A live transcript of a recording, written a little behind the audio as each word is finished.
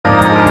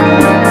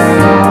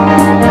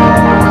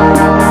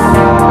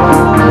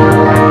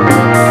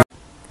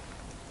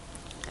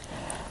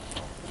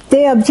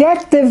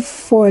objective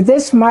for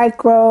this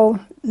micro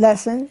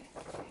lesson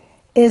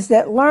is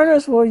that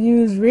learners will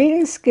use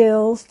reading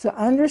skills to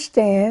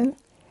understand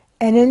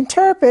and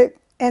interpret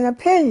an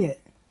opinion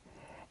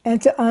and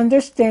to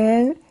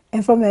understand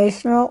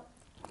informational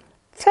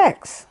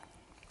text,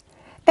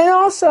 and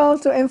also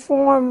to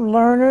inform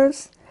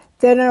learners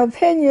that an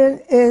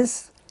opinion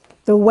is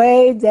the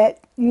way that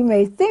you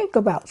may think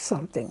about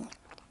something.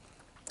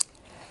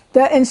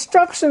 The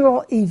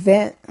instructional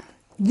event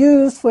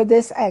used for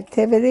this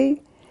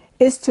activity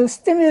is to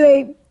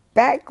stimulate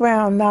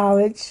background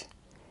knowledge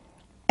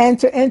and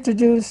to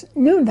introduce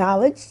new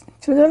knowledge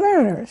to the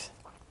learners.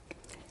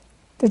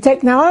 The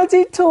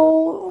technology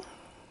tool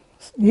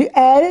you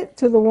added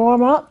to the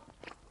warm-up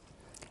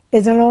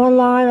is an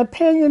online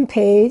opinion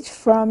page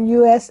from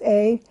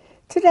USA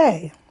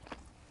Today,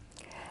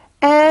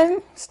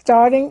 and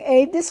starting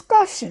a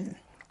discussion,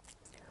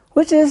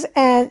 which is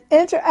an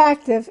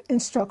interactive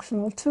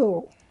instructional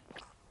tool.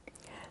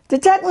 The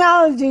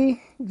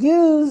technology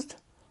used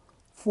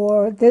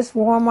for this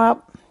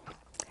warm-up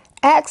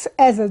acts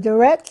as a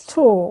direct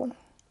tool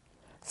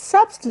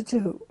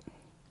substitute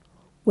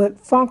with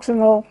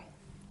functional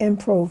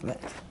improvement.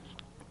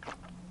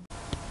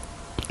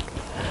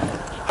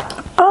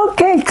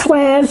 Okay,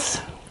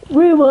 class,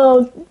 we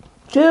will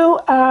do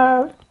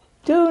our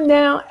Do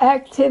Now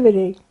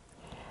activity,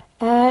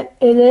 and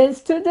it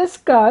is to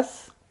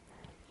discuss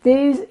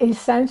these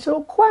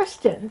essential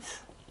questions.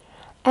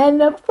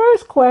 And the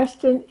first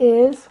question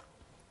is,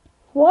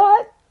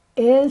 what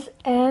is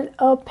an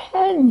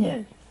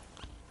opinion?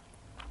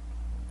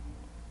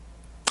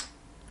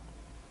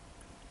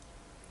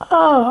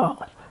 Oh,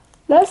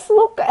 let's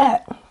look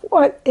at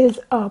what is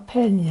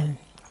opinion.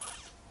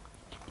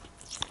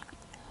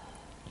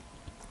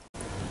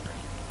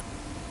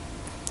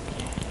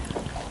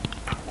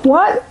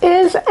 What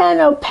is an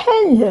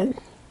opinion?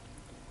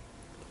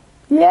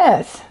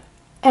 Yes,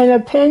 an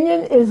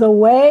opinion is a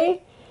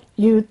way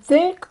you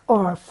think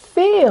or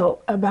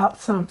feel about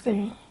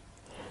something.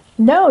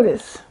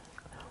 Notice,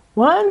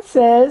 one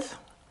says,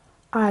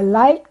 I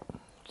like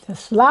the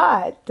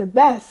slide the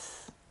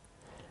best.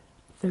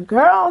 The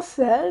girl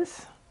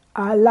says,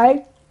 I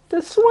like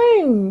the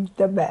swing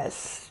the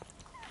best.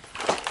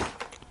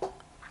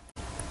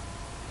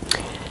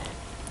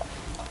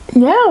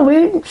 Now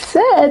we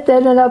said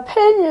that an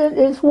opinion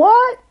is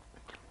what?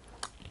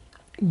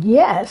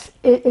 Yes,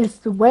 it is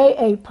the way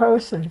a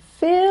person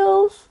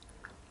feels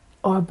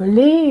or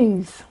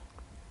believes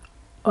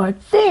or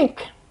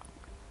think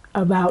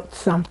about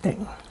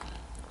something.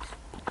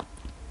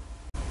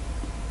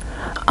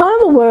 In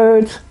other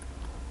words,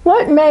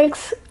 what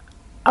makes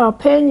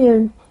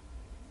opinion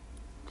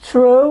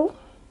true,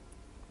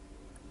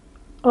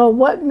 or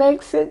what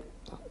makes it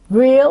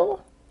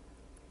real,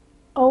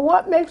 or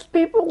what makes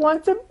people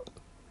want to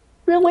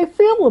really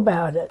feel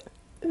about it?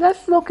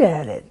 Let's look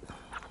at it.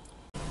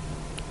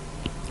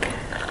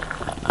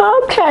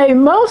 Okay,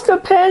 most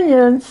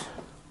opinions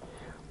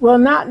will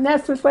not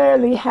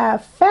necessarily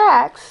have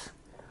facts,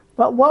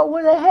 but what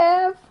will they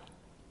have?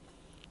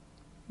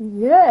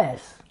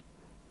 Yes,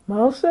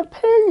 most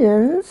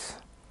opinions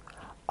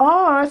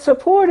are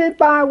supported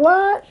by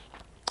what?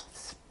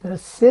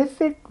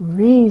 Specific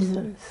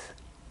reasons.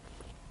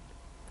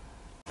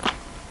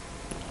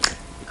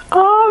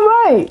 All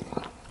right,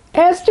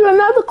 ask you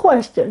another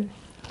question.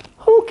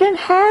 Who can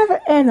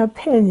have an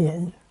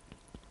opinion?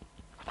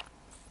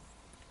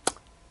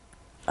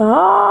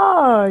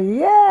 Oh,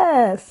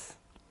 yes.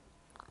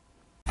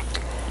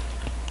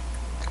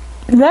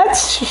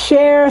 Let's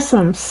share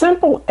some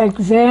simple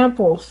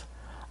examples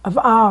of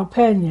our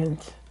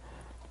opinions.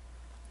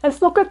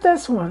 Let's look at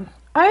this one.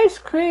 Ice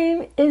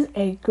cream is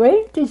a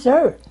great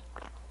dessert.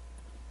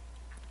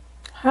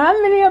 How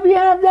many of you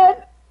have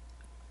that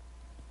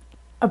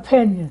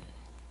opinion?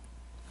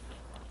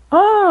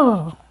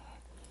 Oh,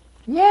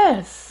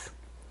 yes.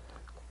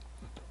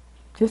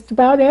 Just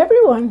about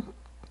everyone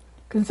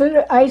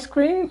consider ice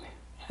cream,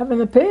 have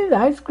an opinion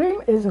that ice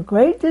cream is a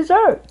great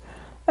dessert.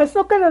 Let's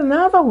look at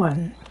another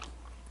one.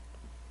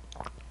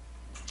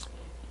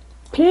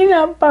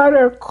 Peanut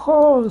butter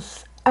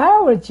causes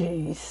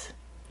allergies.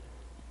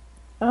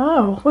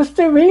 Oh, what's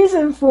the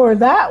reason for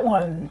that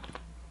one?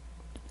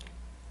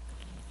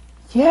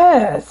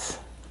 Yes,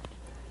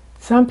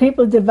 some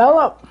people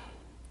develop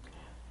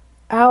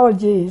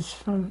allergies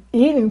from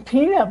eating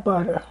peanut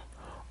butter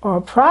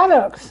or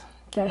products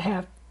that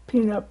have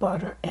peanut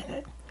butter in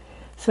it.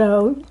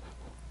 So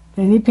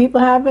many people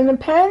have an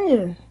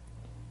opinion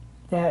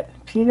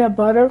that peanut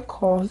butter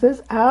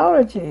causes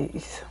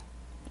allergies.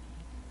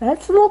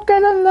 Let's look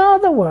at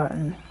another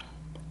one.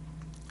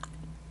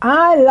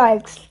 I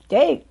like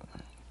steak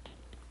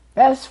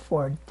best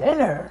for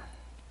dinner.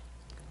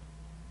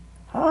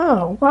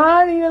 Oh,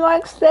 why do you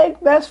like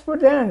steak best for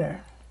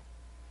dinner?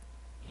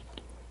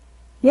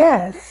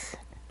 Yes,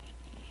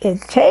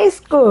 it tastes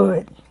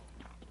good.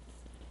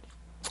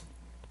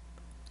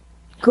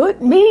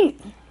 Good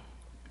meat.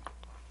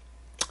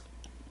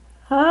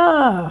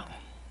 Ah,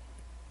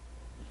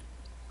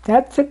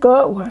 that's a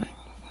good one.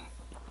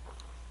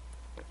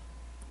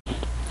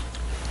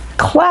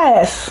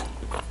 Class,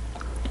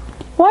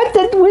 what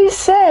did we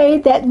say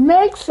that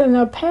makes an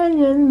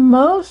opinion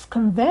most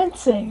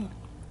convincing?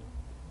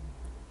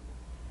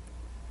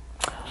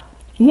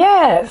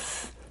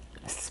 Yes,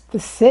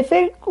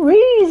 specific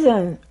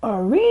reason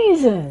or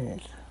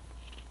reasons.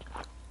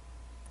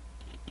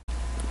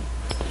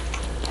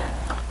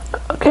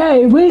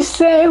 Okay, we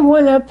say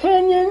when an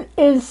opinion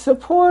is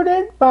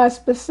supported by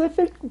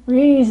specific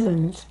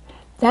reasons.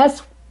 That's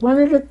one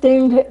of the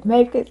things that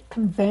make it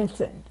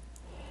convincing.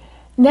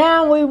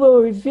 Now we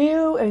will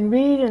review and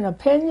read an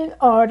opinion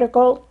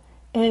article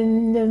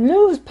in the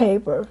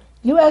newspaper,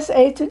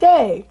 USA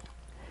Today.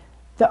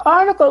 The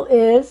article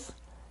is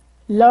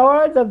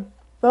Lower the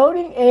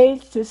Voting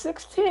Age to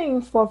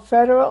 16 for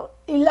Federal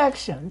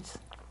Elections.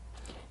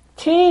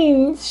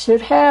 Teens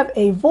should have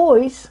a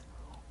voice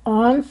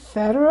on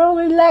federal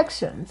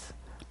elections.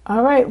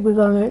 All right, we're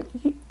going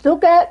to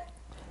look at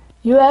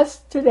US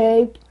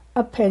Today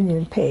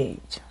opinion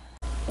page.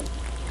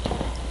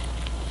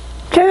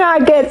 Can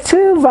I get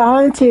 2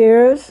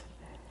 volunteers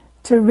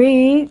to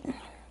read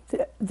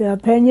the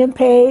opinion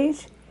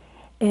page?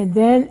 And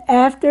then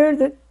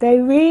after they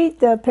read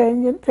the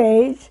opinion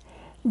page,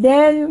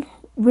 then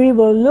we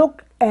will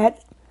look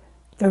at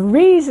the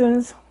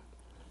reasons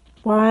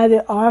why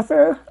the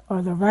author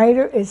or the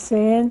writer is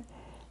saying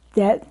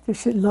that we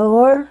should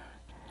lower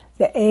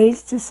the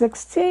age to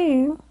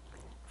 16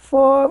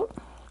 for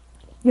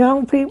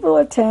young people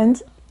or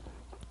teens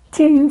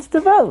to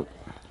vote.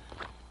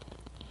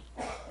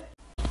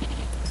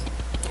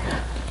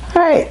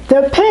 All right,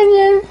 the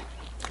opinion,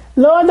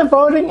 lower the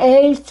voting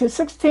age to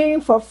 16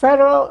 for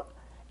federal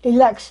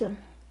election.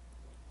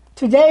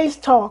 Today's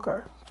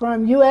talker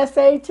from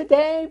USA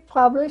Today,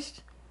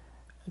 published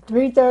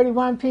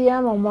 3:31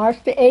 p.m. on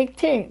March the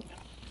 18th.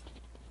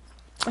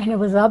 And it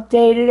was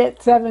updated at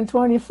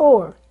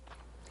 7:24.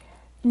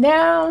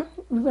 Now,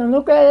 we're going to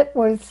look at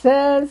what it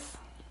says.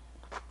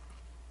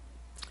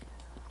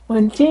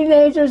 When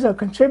teenagers are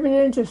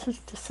contributing to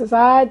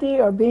society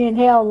or being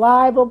held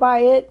liable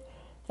by it,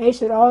 they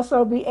should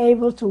also be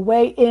able to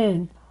weigh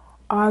in,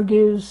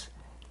 argues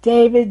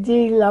David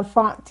D.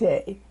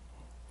 LaFontaine.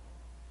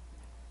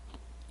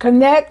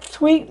 Connect,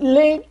 tweet,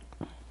 link.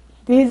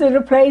 These are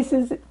the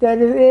places that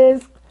it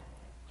is.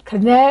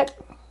 Connect,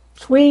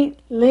 tweet,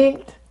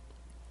 linked,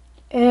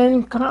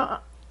 and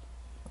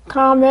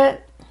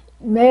comment,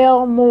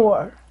 mail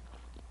more.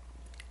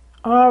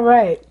 All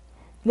right.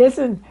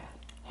 Listen,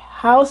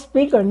 House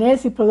Speaker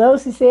Nancy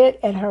Pelosi said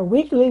at her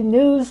weekly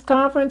news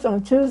conference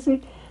on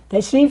Tuesday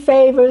that she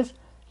favors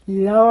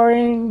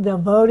lowering the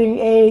voting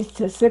age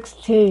to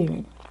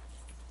 16.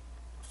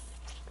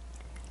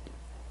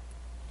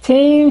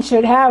 Teens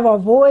should have a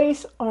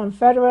voice on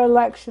federal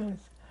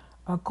elections,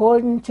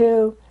 according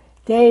to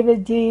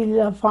David D.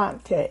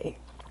 LaFontaine.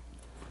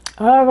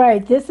 All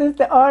right, this is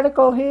the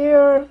article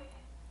here.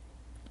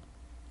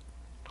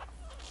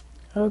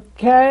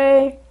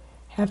 Okay,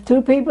 have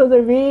 2 people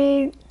to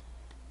read.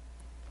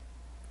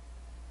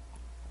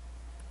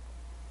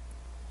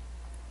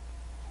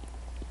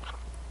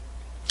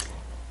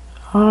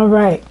 All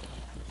right,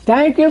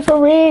 thank you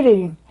for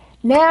reading.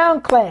 Now,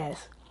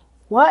 class,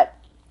 what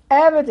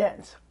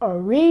evidence or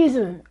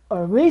reason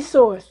or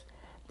resource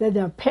did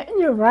the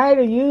opinion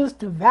writer use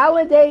to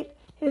validate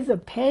his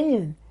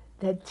opinion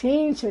that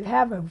teens should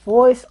have a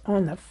voice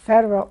on the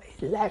federal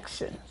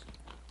elections?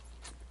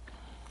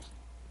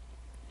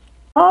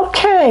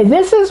 Okay,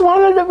 this is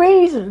one of the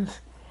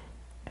reasons.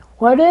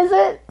 What is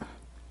it?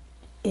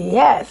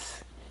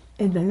 Yes,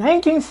 in the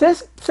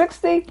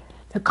 1960s,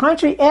 the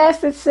country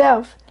asked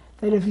itself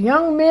that if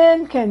young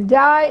men can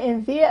die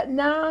in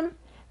Vietnam,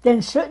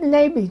 then shouldn't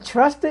they be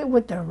trusted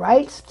with the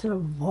rights to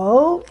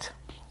vote?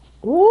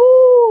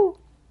 Ooh!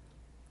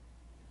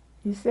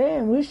 He's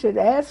saying we should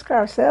ask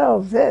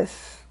ourselves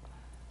this.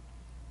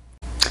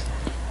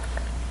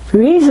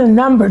 Reason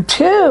number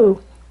 2,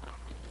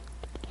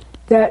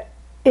 that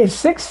if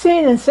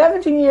 16 and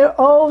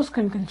 17-year-olds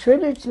can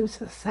contribute to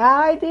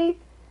society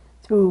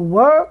through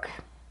work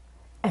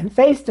and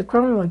face the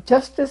criminal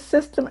justice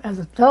system as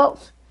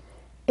adults,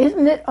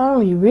 isn't it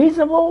only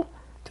reasonable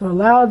to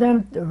allow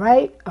them the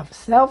right of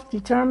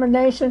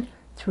self-determination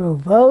through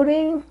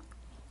voting?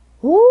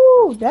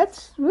 Ooh,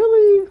 that's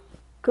really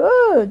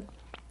good.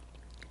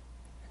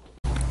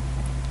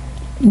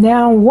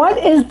 Now, what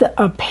is the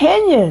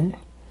opinion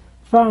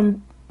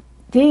from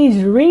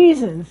these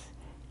reasons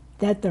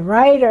that the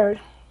writer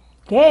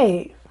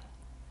gave?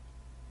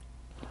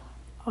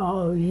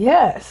 Oh,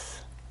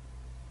 yes.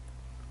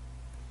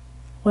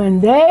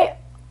 When they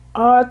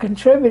are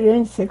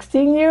contributing,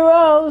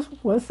 16-year-olds,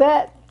 what's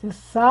that?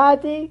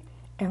 Society,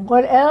 and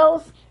what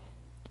else?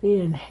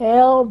 Being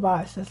held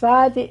by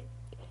society.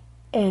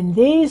 In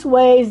these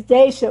ways,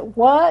 they should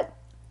what?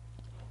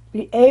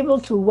 Be able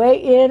to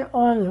weigh in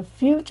on the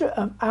future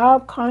of our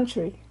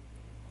country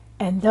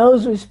and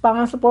those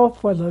responsible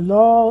for the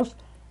laws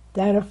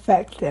that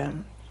affect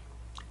them.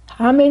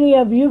 How many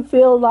of you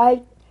feel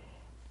like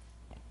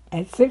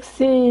at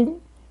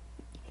 16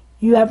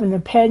 you have an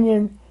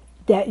opinion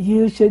that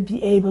you should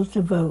be able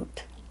to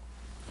vote?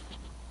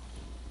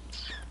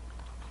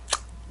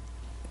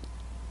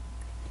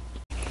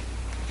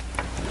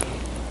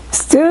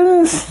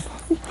 Students,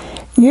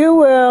 you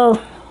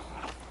will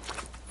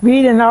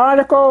read an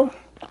article.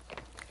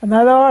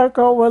 Another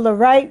article, will the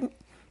right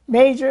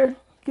major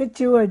get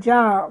you a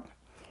job?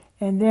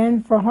 And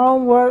then for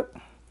homework,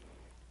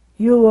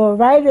 you will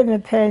write an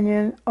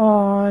opinion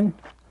on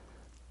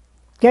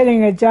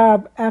getting a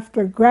job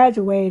after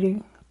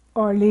graduating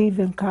or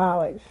leaving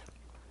college.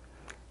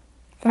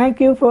 Thank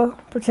you for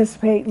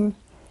participating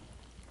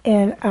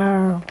in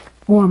our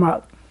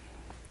warm-up.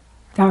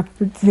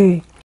 Dr.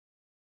 Z.